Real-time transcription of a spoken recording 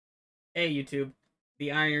Hey YouTube,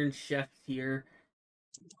 the Iron Chef here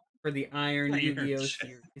for the Iron Iron Yu-Gi-Oh Chef.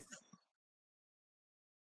 series.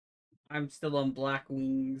 I'm still on Black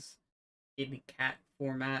Wings in the cat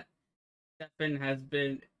format. Stefan has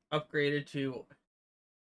been upgraded to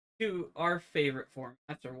our favorite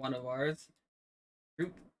formats, or one of ours.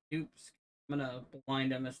 Group Oops. I'm gonna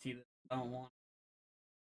blind MST this. I don't want.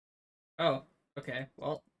 Oh, okay.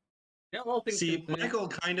 Well, all things See, considered. Michael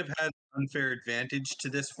kind of had an unfair advantage to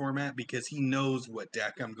this format because he knows what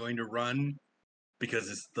deck I'm going to run because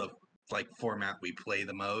it's the format we play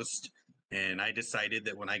the most. And I decided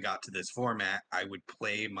that when I got to this format, I would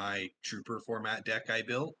play my Trooper format deck I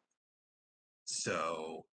built.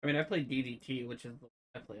 So I mean, I play DDT, which is the one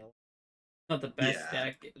I play a lot. Not the best yeah,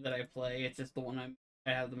 deck that I play. It's just the one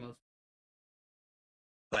I have the most.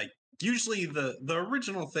 like usually the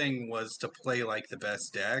original thing was to play like the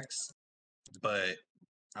best decks, but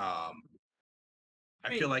um I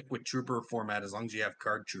I feel mean, like with Trooper format, as long as you have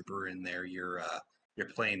Card Trooper in there, you're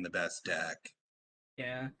playing the best deck.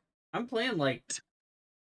 yeah, I'm playing like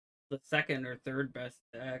the second or third best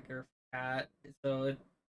deck or cat, so it's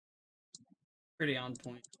pretty on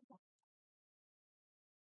point.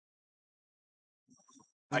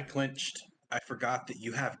 I Oh, clinched. I forgot that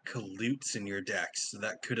you have Kalutes in your deck, so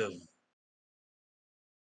that could have.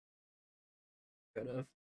 could have.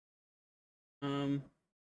 Um,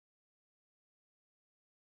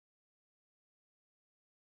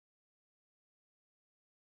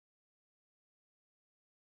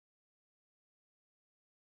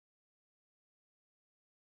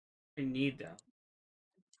 I need that.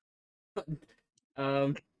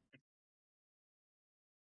 um,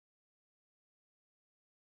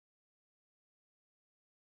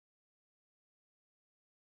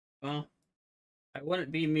 well, it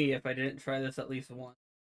wouldn't be me if I didn't try this at least once.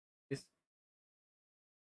 Just,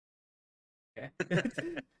 okay.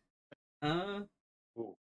 uh,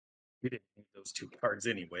 Ooh, we didn't need those two cards,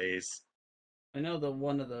 anyways. I know the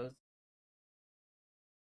one of those.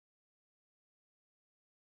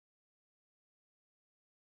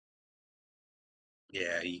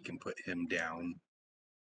 Yeah, you can put him down.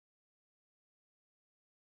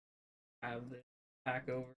 Have the pack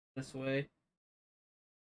over this way.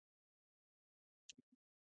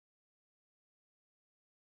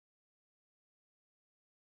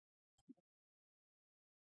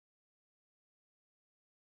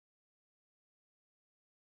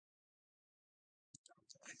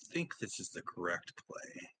 I think this is the correct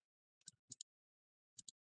play.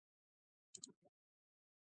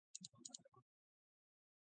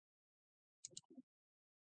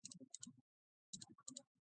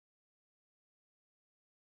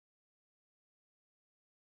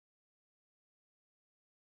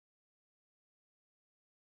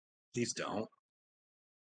 Please don't.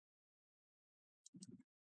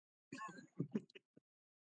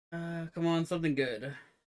 Come on, something good.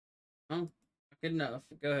 Oh, good enough.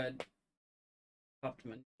 Go ahead. Popped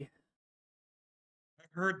my knee. I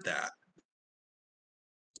heard that.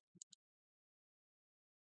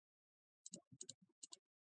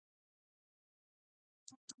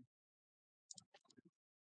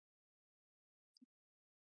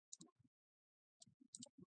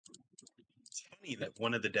 It's funny that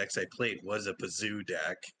one of the decks I played was a Bazoo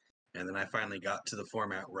deck, and then I finally got to the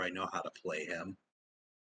format where I know how to play him.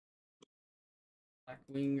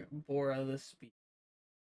 Blackwing Bora the Speed.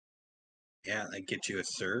 Yeah, I get you a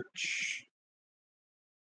search,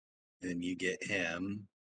 and you get him.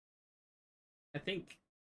 I think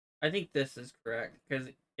I think this is correct because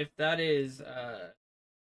if that is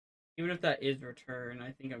even if that is return,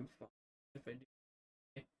 I think I'm fine if I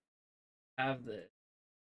do have the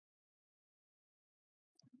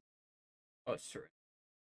oh sorry.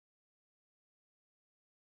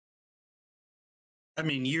 I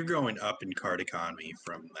mean, you're going up in card economy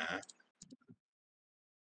from that.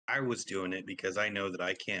 I was doing it because I know that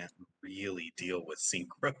I can't really deal with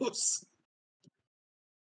synchros.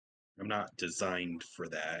 I'm not designed for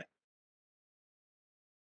that.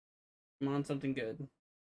 I'm on something good.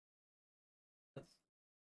 That's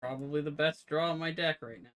probably the best draw in my deck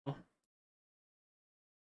right now. I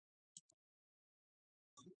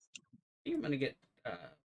think I'm gonna get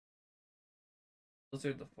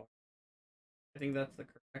Blizzard the Fall. I think that's the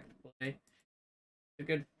correct play. It's a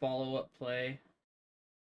good follow-up play.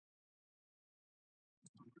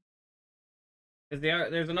 Because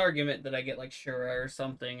there's an argument that I get like Shura or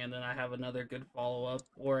something, and then I have another good follow-up,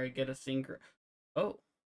 or I get a synchro. Oh,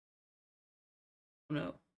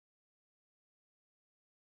 no.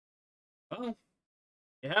 Oh,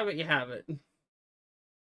 you have it, you have it.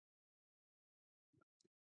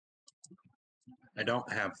 I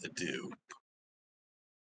don't have the do.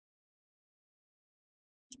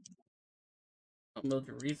 I'll build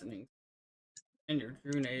your reasoning and your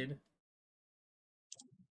Drunade.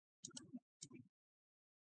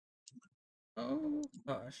 Oh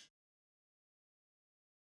gosh.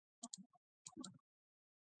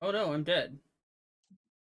 Oh no, I'm dead.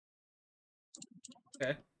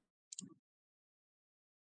 Okay.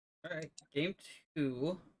 Alright, game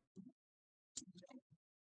 2.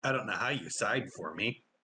 I don't know how you side for me.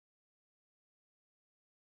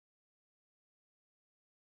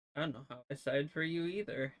 I don't know how I side for you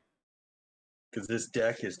either. Because this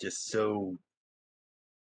deck is just so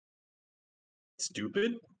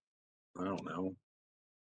stupid. I don't know.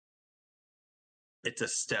 It's a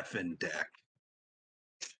Stefan deck.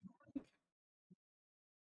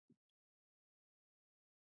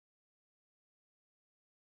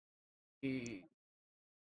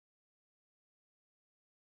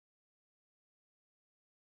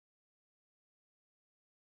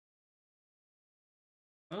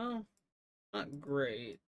 Well, not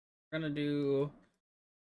great. We're gonna do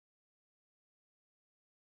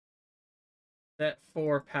that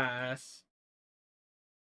 4 pass.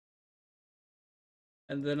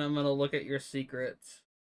 And then I'm gonna look at your secrets.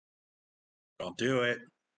 Don't do it.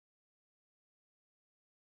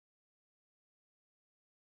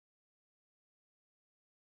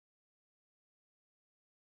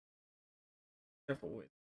 Careful with.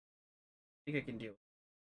 I think I can do it.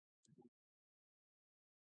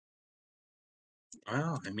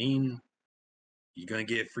 Well, I mean, you gonna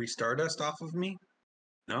get free Stardust off of me?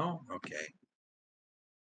 No? Okay.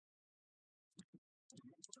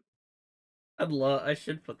 I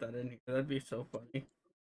should put that in here. That'd be so funny.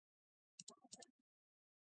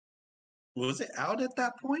 Was it out at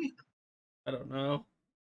that point? I don't know.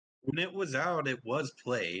 When it was out, it was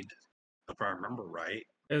played, if I remember right.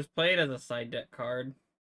 It was played as a side deck card.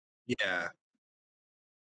 Yeah.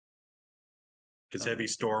 Because Heavy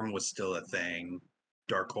Storm was still a thing.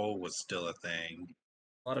 Dark Hole was still a thing.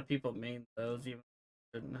 A lot of people made those, even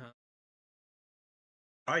didn't have.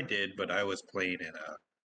 I did, but I was playing in a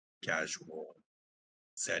casual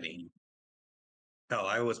setting. Hell,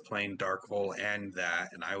 I was playing Dark Hole and that,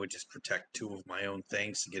 and I would just protect 2 of my own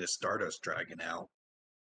things to get a Stardust Dragon out.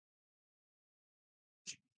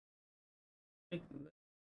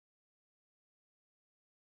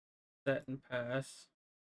 Set and pass.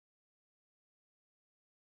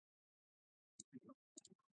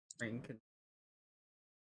 Ring can.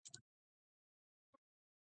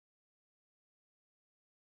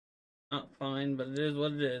 Not fine, but it is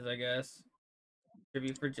what it is, I guess.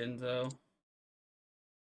 Tribute for Jinzo.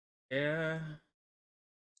 Yeah.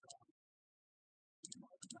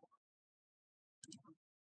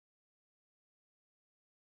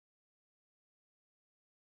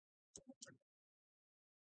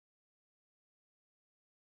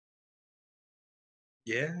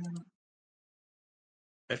 Yeah.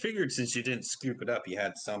 I figured since you didn't scoop it up, you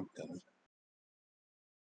had something.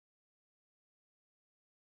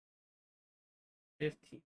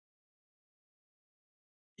 15.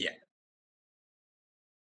 Yeah.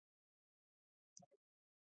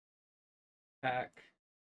 Pack.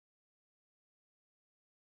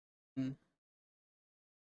 Hmm.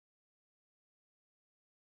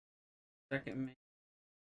 Second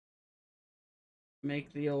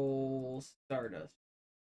make the old Stardust.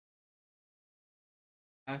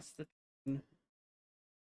 Pass the turn.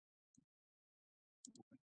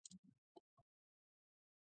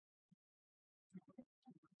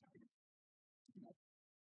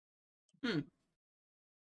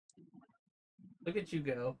 Look at you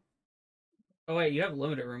go. Oh wait, you have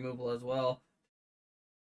limited removal as well.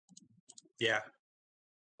 Yeah.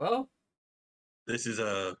 Well, This is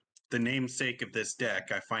the namesake of this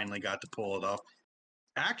deck. I finally got to pull it off.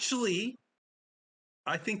 Actually,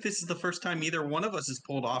 I think this is the first time either one of us has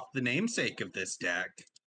pulled off the namesake of this deck.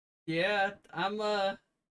 yeah, I'm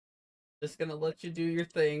just gonna let you do your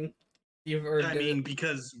thing. You've earned I mean,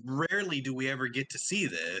 because rarely do we ever get to see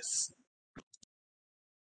this.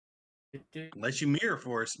 it. Unless you mirror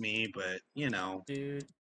force me, but you know. Dude.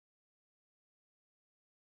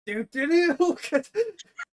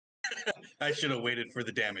 I should have waited for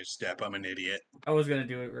the damage step. I'm an idiot. I was gonna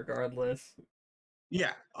do it regardless.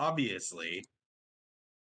 Yeah, obviously.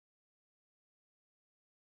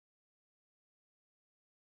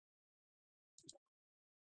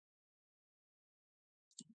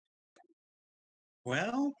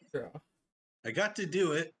 Well, Draw. I got to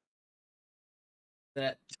do it.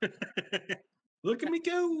 That. Look at me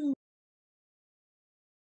go.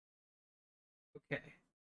 Okay.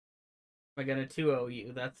 Am I gonna 2-0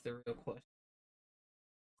 you? That's the real question.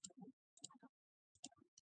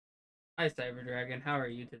 Hi, Cyber Dragon. How are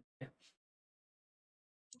you today?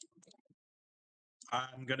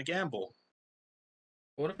 I'm gonna gamble.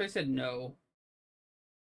 What if I said no?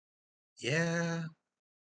 Yeah.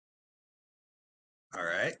 All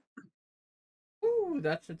right. Ooh,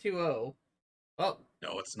 that's a 2-0. Oh,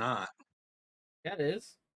 No, it's not. yeah, it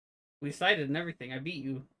is. We cited and everything. I beat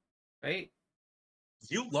you, right?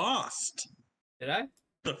 You lost Did I?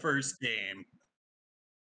 the first game.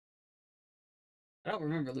 I don't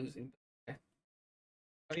remember losing. Okay.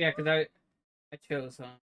 Oh yeah, because I chose, huh?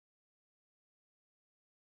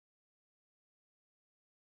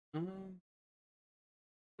 Um,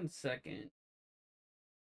 1 second.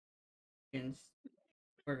 And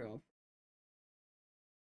we're going.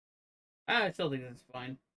 I still think that's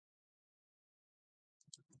fine.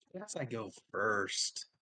 Yes, I go first.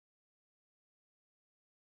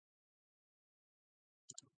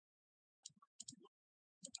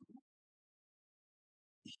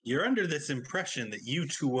 You're under this impression that you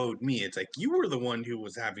two owed me. It's like you were the one who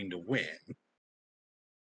was having to win.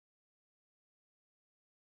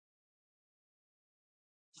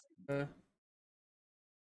 Uh,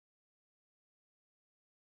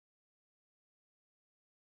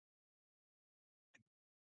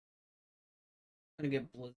 I'm gonna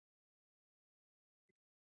get Blizz.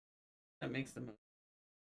 That makes the most.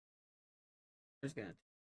 Just gonna.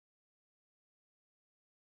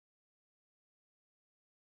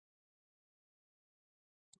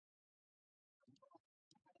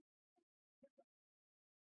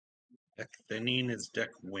 Deck thinning is deck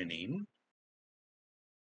winning.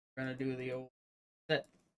 Gonna do the old set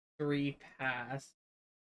 3 pass.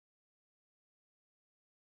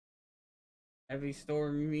 Heavy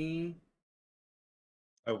storm me.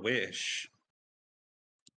 I wish.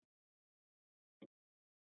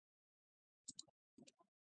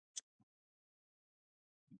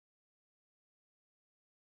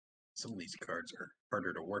 Some of these cards are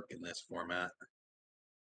harder to work in this format.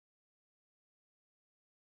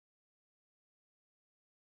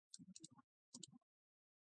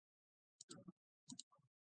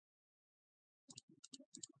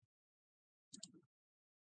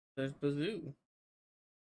 There's Bazoo.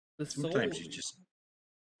 The Sometimes soul. you just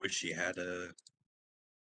wish you had a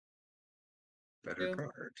better Yeah.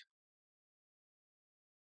 card.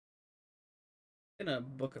 Gonna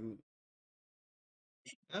book a move.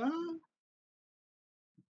 Uh,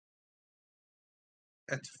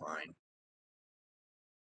 that's fine.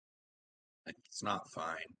 It's not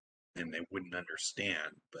fine, and they wouldn't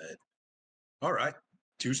understand, but all right.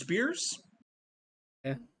 2 spears?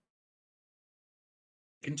 Yeah.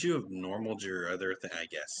 Couldn't you have normaled your other thing? I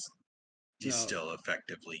guess you No. still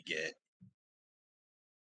effectively get.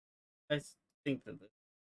 I think that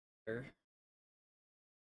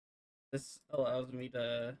this allows me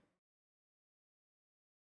to.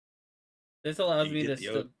 This allows You me get to the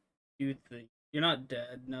still do the. You're not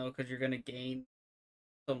dead, no, because you're gonna gain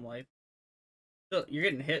some life. So you're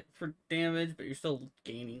getting hit for damage, but you're still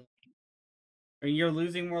gaining. Or you're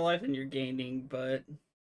losing more life than you're gaining, but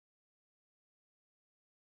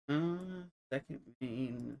second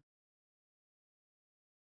main.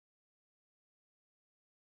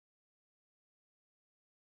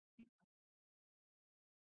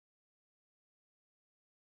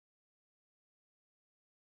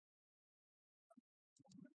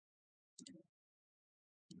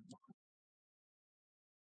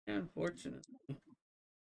 Unfortunate.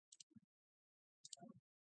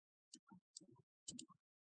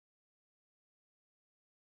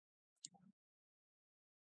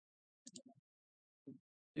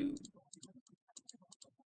 Dude.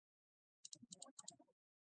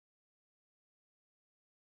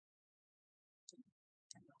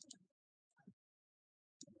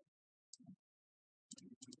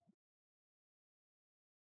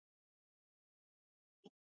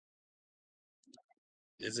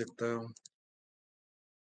 Is it though?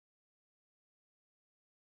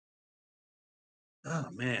 Oh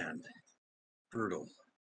man, brutal.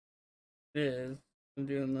 It is. I'm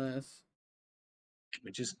doing this. Can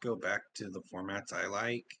we just go back to the formats I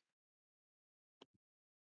like?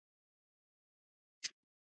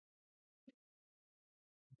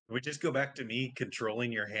 Can we just go back to me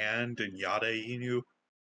controlling your hand and yada you?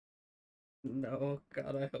 No,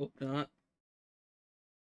 God, I hope not.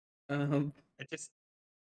 Um. I just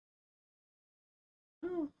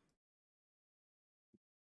Oh,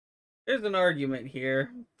 there's an argument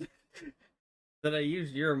here that I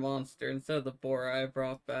used your monster instead of the boar I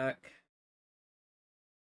brought back.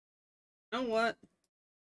 You know what?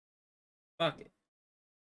 Fuck it.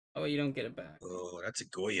 Oh, you don't get it back. oh, that's a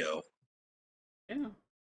Goyo. Yeah.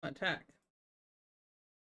 Attack.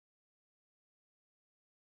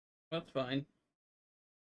 That's fine.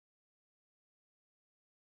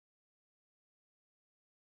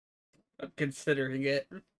 I'm considering it.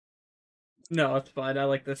 No, it's fine. I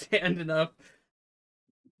like this hand enough.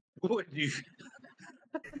 What you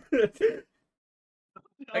tell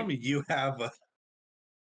I, me? You have a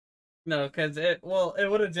no, because it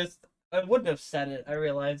would have just I wouldn't have said it. I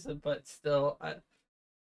realize it, but still, I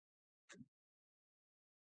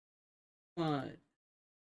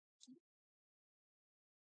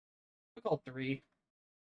call three.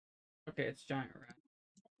 Okay, it's giant rat.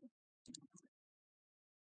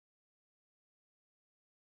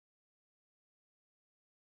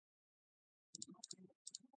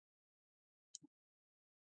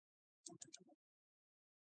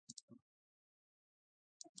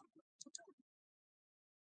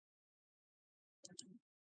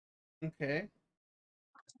 Okay,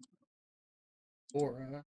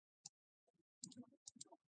 aura.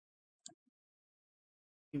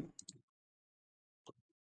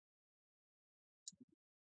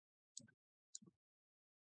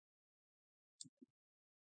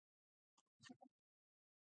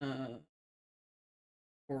 Uh,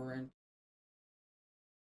 orange.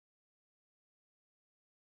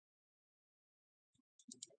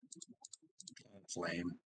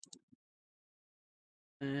 flame.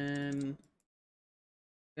 And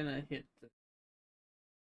gonna hit the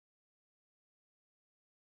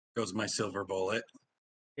Goes my silver bullet.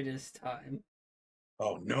 it is time.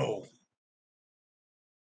 Oh no!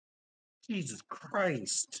 Jesus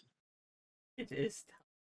Christ! It is time.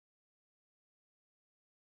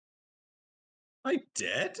 Am I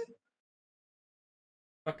dead?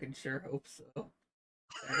 Fucking sure hope so.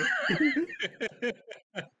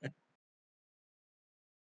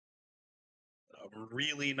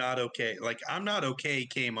 Really not okay. Like I'm not okay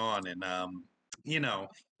came on, and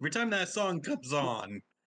every time that song comes on,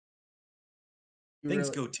 You things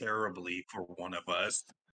really go terribly for one of us.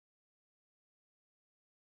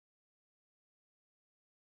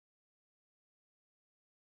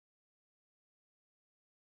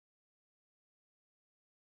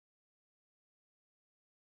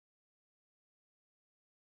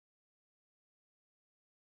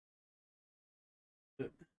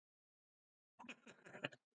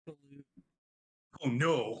 absolute Oh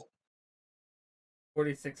no!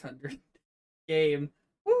 4600 game.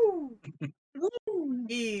 Woo! Woo!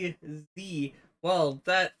 Easy. Well,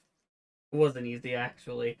 that wasn't easy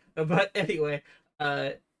actually. But anyway,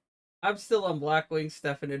 I'm still on Blackwing.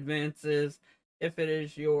 Stefan advances. If it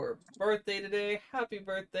is your birthday today, happy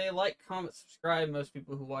birthday. Like, comment, subscribe. Most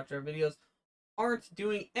people who watch our videos aren't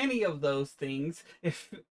doing any of those things.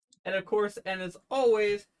 And of course, and as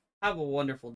always, have a wonderful day.